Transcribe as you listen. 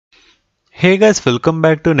Hey guys, welcome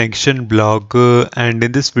back to NextGenBlogger, and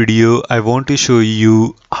in this video I want to show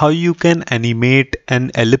you how you can animate an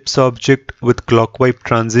ellipse object with clockwise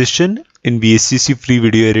transition in VSDC Free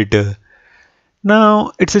Video Editor.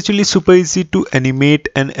 Now it's actually super easy to animate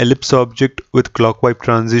an ellipse object with clockwise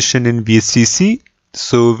transition in VSDC.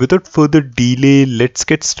 So without further delay, let's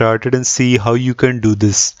get started and see how you can do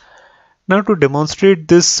this. Now to demonstrate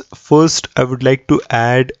this, first I would like to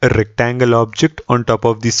add a rectangle object on top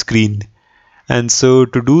of the screen. And so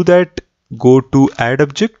to do that, go to Add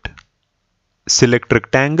Object, select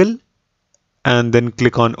Rectangle, and then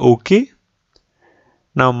click on OK.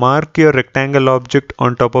 Now mark your rectangle object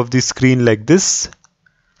on top of the screen like this,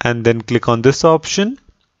 and then click on this option,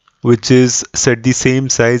 which is set the same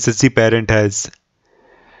size as the parent has.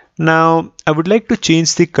 Now I would like to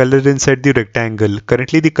change the color inside the rectangle.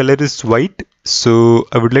 Currently the color is white, so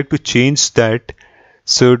I would like to change that.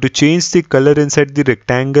 So to change the color inside the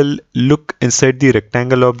rectangle, look inside the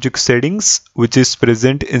rectangle object settings, which is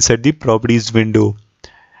present inside the properties window.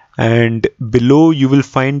 And below you will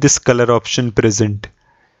find this color option present.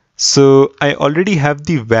 So I already have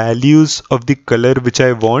the values of the color which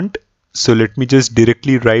I want. So let me just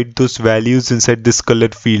directly write those values inside this color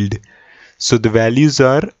field. So the values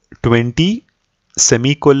are 20,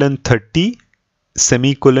 semicolon 30,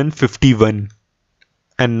 semicolon 51.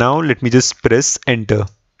 And now let me just press enter.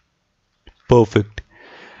 Perfect.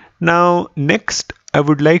 Now next I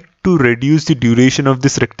would like to reduce the duration of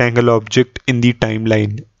this rectangle object in the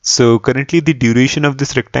timeline. So currently the duration of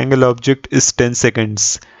this rectangle object is 10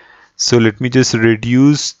 seconds. So let me just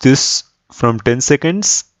reduce this from 10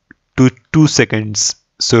 seconds to 2 seconds.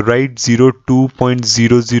 So write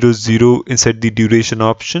 02.000 inside the duration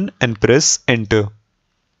option and press enter.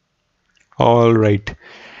 Alright.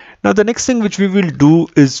 Now the next thing which we will do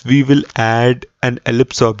is we will add an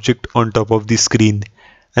ellipse object on top of the screen.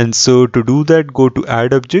 And so to do that, go to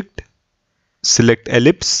Add Object, select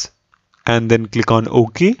Ellipse, and then click on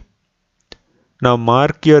OK. Now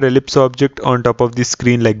mark your ellipse object on top of the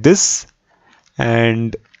screen like this.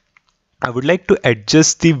 And I would like to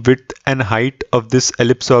adjust the width and height of this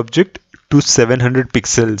ellipse object to 700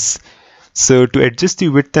 pixels. So to adjust the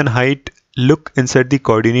width and height, look inside the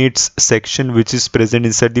coordinates section which is present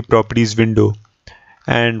inside the properties window,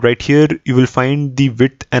 and right here you will find the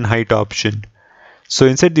width and height option. So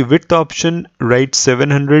inside the width option, write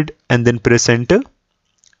 700 and then press enter,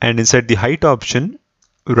 and inside the height option,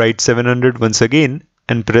 write 700 once again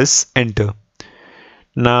and press enter.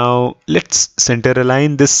 Now let's center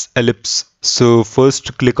align this ellipse. So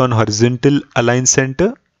first click on horizontal align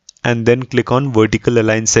center and then click on vertical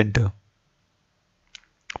align center.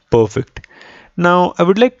 Perfect. Now I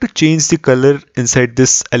would like to change the color inside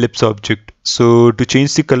this ellipse object. So to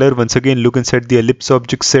change the color, once again look inside the ellipse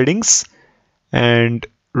object settings, and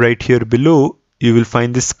right here below you will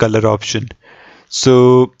find this color option.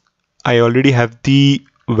 So I already have the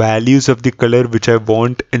values of the color which I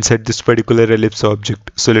want inside this particular ellipse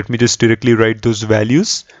object. So let me just directly write those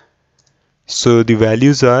values. So the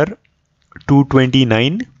values are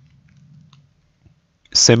 229,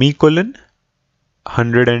 semicolon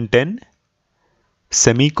 110,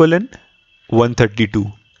 semicolon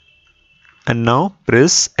 132, and now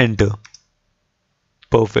press enter.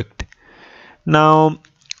 Perfect. Now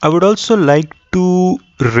I would also like to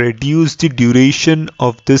reduce the duration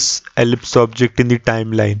of this ellipse object in the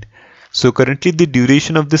timeline. So currently the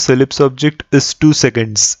duration of this ellipse object is 2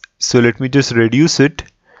 seconds. So let me just reduce it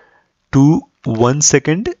to 1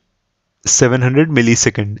 second 700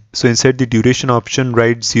 millisecond. So inside the duration option,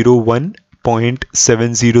 write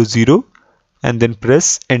 01.700 and then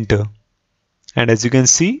press enter. And as you can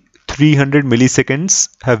see, 300 milliseconds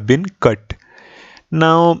have been cut.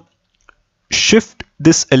 Now shift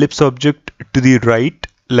this ellipse object to the right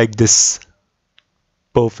like this.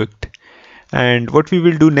 Perfect. And what we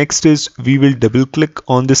will do next is we will double click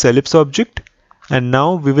on this ellipse object, and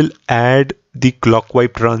now we will add the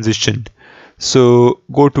clockwise transition. So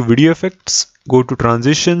go to Video Effects, go to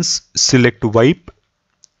Transitions, select Wipe,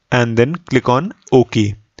 and then click on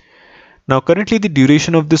OK. Now currently the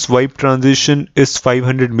duration of this wipe transition is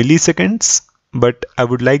 500 milliseconds, but I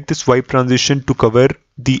would like this wipe transition to cover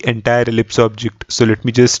the entire ellipse object. So let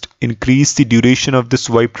me just increase the duration of this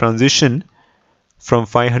wipe transition from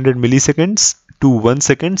 500 milliseconds to 1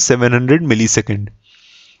 second 700 millisecond.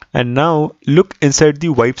 And now look inside the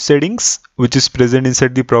wipe settings which is present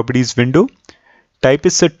inside the properties window. Type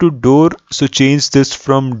is set to door, so change this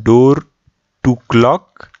from door to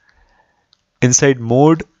clock. Inside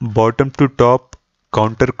mode, bottom to top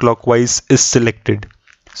counterclockwise is selected.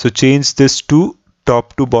 So change this to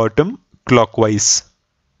top to bottom clockwise.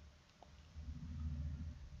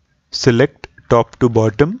 select top to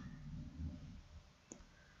bottom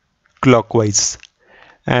clockwise,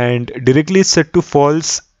 and directly set to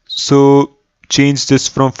false, so change this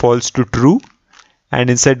from false to true. And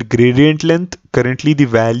inside gradient length, currently the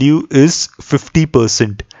value is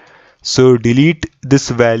 50%, so delete this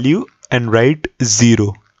value and write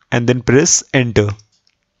 0 and then press enter.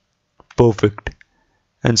 Perfect.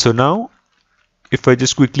 And so now if I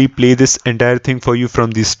just quickly play this entire thing for you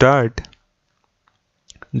from the start,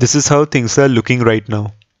 this is how things are looking right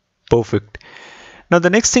now. Perfect. Now the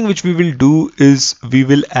next thing which we will do is we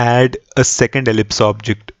will add a second ellipse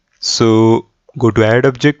object. So go to add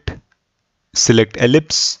object, select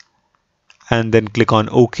ellipse, and then click on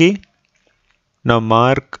OK. Now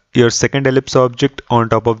mark your second ellipse object on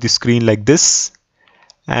top of the screen like this,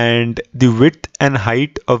 and the width and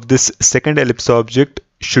height of this second ellipse object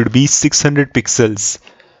should be 600 pixels.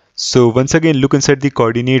 So once again, look inside the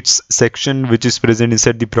coordinates section which is present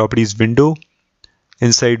inside the properties window.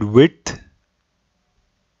 Inside width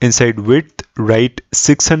write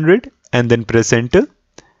 600 and then press enter,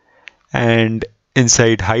 and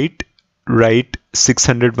inside height write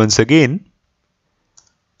 600 once again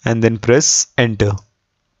and then press enter.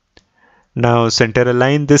 Now center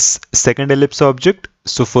align this second ellipse object.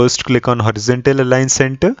 So first click on horizontal align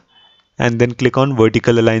center and then click on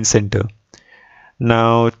vertical align center.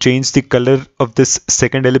 Now change the color of this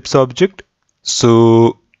second ellipse object.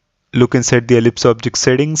 So look inside the ellipse object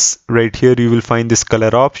settings. Right here you will find this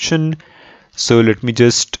color option. So let me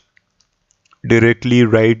just directly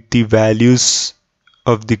write the values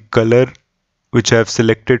of the color which I have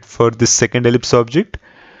selected for this second ellipse object.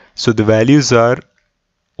 So the values are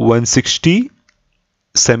 160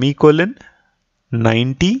 semicolon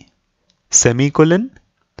 90 semicolon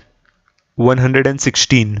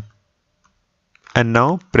 116, and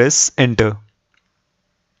now press enter.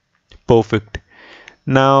 Perfect.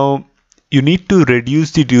 Now you need to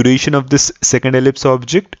reduce the duration of this second ellipse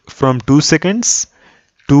object from 2 seconds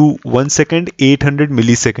to 1 second 800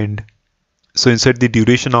 millisecond. So inside the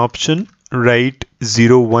duration option write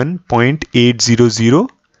 01.800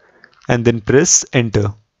 and then press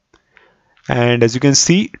enter. And as you can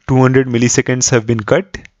see, 200 milliseconds have been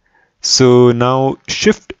cut. So now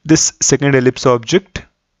shift this second ellipse object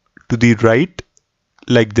to the right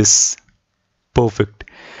like this. Perfect.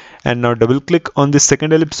 And now double click on this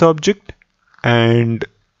second ellipse object and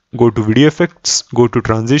go to video effects, go to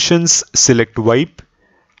transitions, select wipe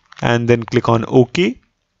and then click on OK.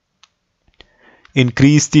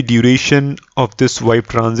 Increase the duration of this wipe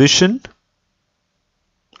transition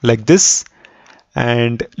like this,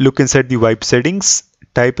 and look inside the wipe settings.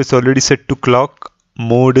 Type is already set to clock,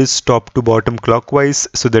 mode is top to bottom clockwise,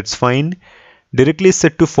 so that's fine. Directly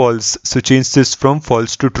set to false, so change this from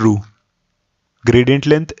false to true. Gradient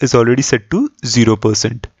length is already set to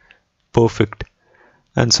 0%. Perfect.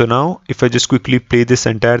 And so now if I just quickly play this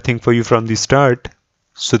entire thing for you from the start,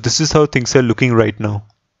 so this is how things are looking right now.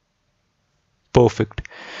 Perfect.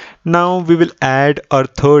 Now we will add our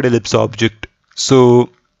third ellipse object. So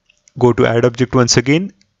go to add object once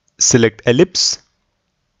again, select ellipse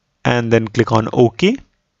and then click on OK.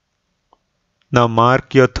 Now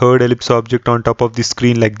mark your third ellipse object on top of the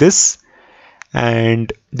screen like this,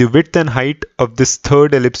 and the width and height of this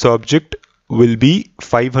third ellipse object will be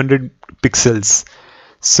 500 pixels.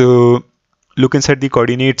 So look inside the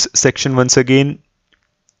coordinates section once again.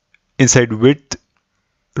 Inside width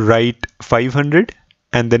write 500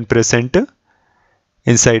 and then press enter.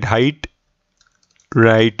 Inside height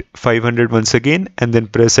write 500 once again and then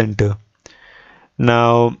press enter.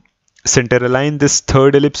 Now center align this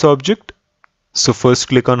third ellipse object. So first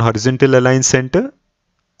click on horizontal align center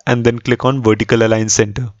and then click on vertical align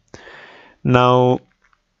center. Now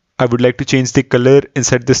I would like to change the color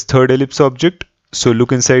inside this third ellipse object. So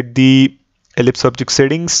look inside the ellipse object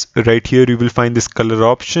settings. Right here you will find this color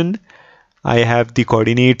option. I have the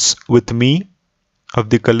coordinates with me of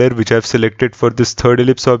the color which I have selected for this third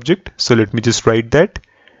ellipse object. So let me just write that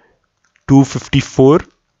 254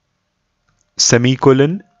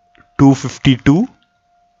 semicolon 252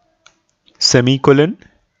 semicolon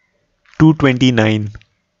 229,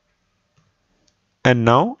 and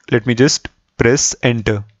now let me just press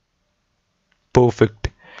enter. Perfect.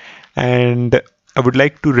 And I would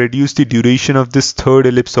like to reduce the duration of this third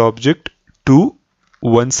ellipse object to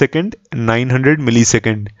 1 second 900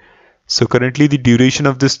 millisecond. So currently the duration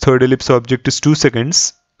of this third ellipse object is 2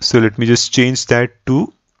 seconds. So let me just change that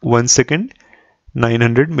to 1 second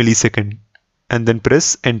 900 millisecond and then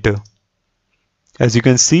press enter. As you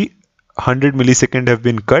can see, 100 millisecond have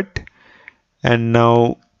been cut, and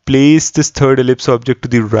now place this third ellipse object to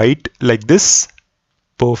the right like this.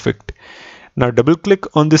 Perfect. Now double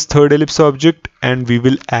click on this third ellipse object and we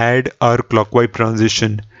will add our clock wipe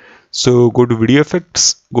transition. So go to video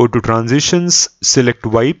effects, go to transitions, select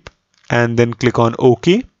wipe and then click on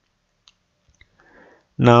OK.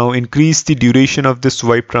 Now increase the duration of this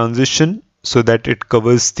wipe transition so that it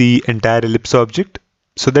covers the entire ellipse object,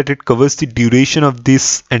 so that it covers the duration of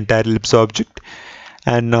this entire ellipse object.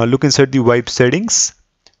 And now look inside the wipe settings.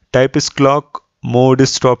 Type is clock, mode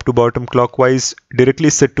is top to bottom clockwise, directly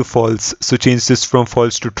set to false. So change this from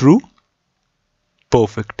false to true.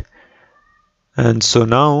 Perfect. And so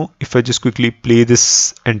now if I just quickly play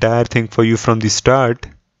this entire thing for you from the start.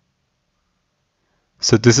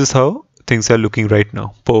 So this is how things are looking right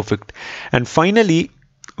now. Perfect. And finally,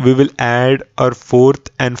 we will add our fourth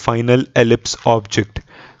and final ellipse object.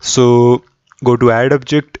 So go to add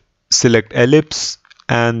object, select ellipse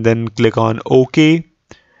and then click on OK.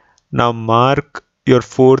 Now mark your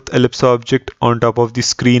fourth ellipse object on top of the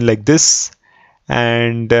screen like this.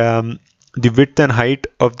 And the width and height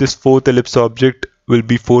of this fourth ellipse object will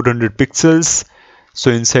be 400 pixels. So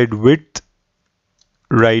inside width,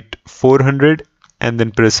 write 400 and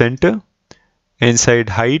then press enter. Inside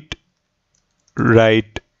height,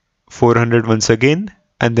 write 400 once again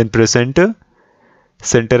and then press enter.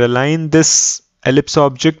 Center align this ellipse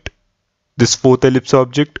object, this fourth ellipse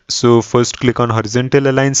object. So first click on horizontal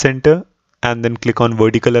align center and then click on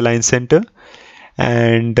vertical align center.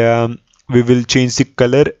 And we will change the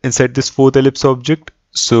color inside this fourth ellipse object.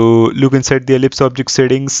 So look inside the ellipse object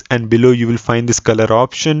settings and below you will find this color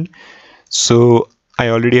option. So I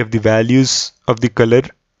already have the values of the color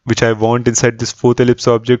which I want inside this fourth ellipse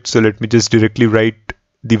object. So let me just directly write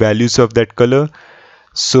the values of that color.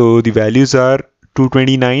 So the values are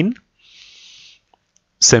 229,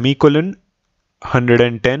 semicolon,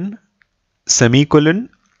 110, semicolon,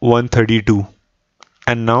 132.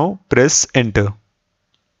 And now press enter.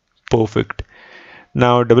 Perfect.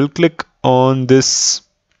 Now double click on this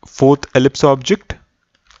fourth ellipse object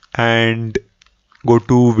and go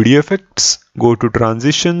to video effects, go to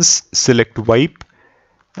transitions, select wipe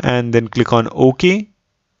and then click on OK.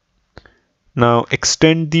 Now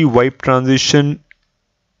extend the wipe transition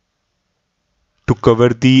to cover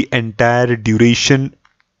the entire duration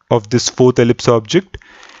of this fourth ellipse object.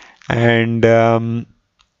 And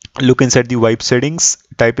look inside the wipe settings.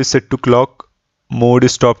 Type is set to clock, mode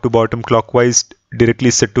is top to bottom clockwise,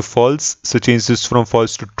 directly set to false. So change this from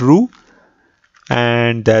false to true.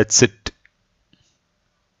 And that's it.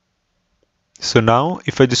 So now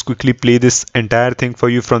if I just quickly play this entire thing for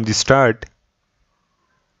you from the start.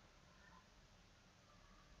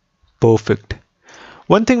 Perfect.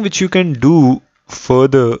 One thing which you can do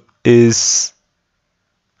further is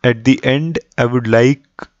at the end I would like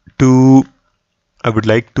to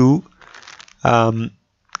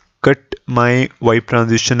cut my wipe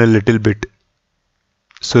transition a little bit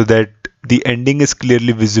so that the ending is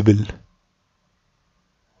clearly visible.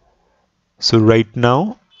 So right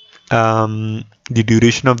now the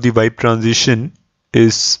duration of the wipe transition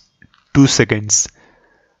is 2 seconds.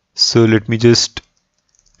 So let me just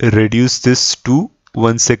reduce this to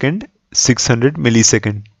 1 second, 600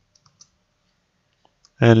 millisecond.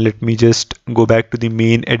 And let me just go back to the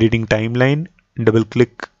main editing timeline, double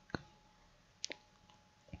click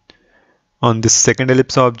on this second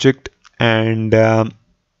ellipse object and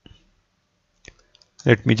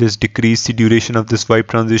let me just decrease the duration of this wipe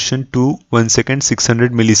transition to 1 second,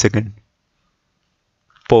 600 millisecond.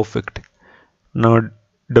 Perfect. Now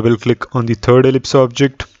double click on the third ellipse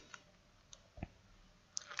object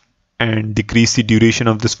and decrease the duration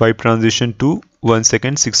of this wipe transition to 1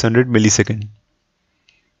 second, 600 millisecond.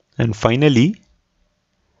 And finally,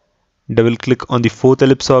 double click on the fourth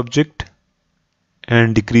ellipse object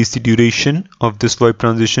and decrease the duration of this wipe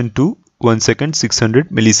transition to 1 second, 600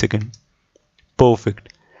 millisecond.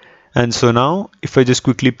 Perfect. And so now if I just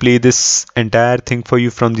quickly play this entire thing for you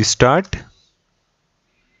from the start.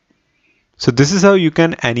 So this is how you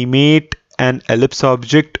can animate an ellipse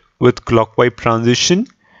object with clock wipe transition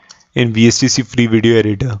in VSDC Free Video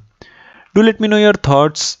Editor. Do let me know your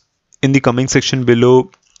thoughts in the comment section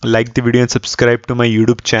below. Like the video and subscribe to my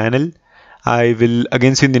YouTube channel. I will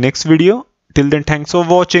again see you in the next video. Till then, thanks for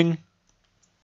watching.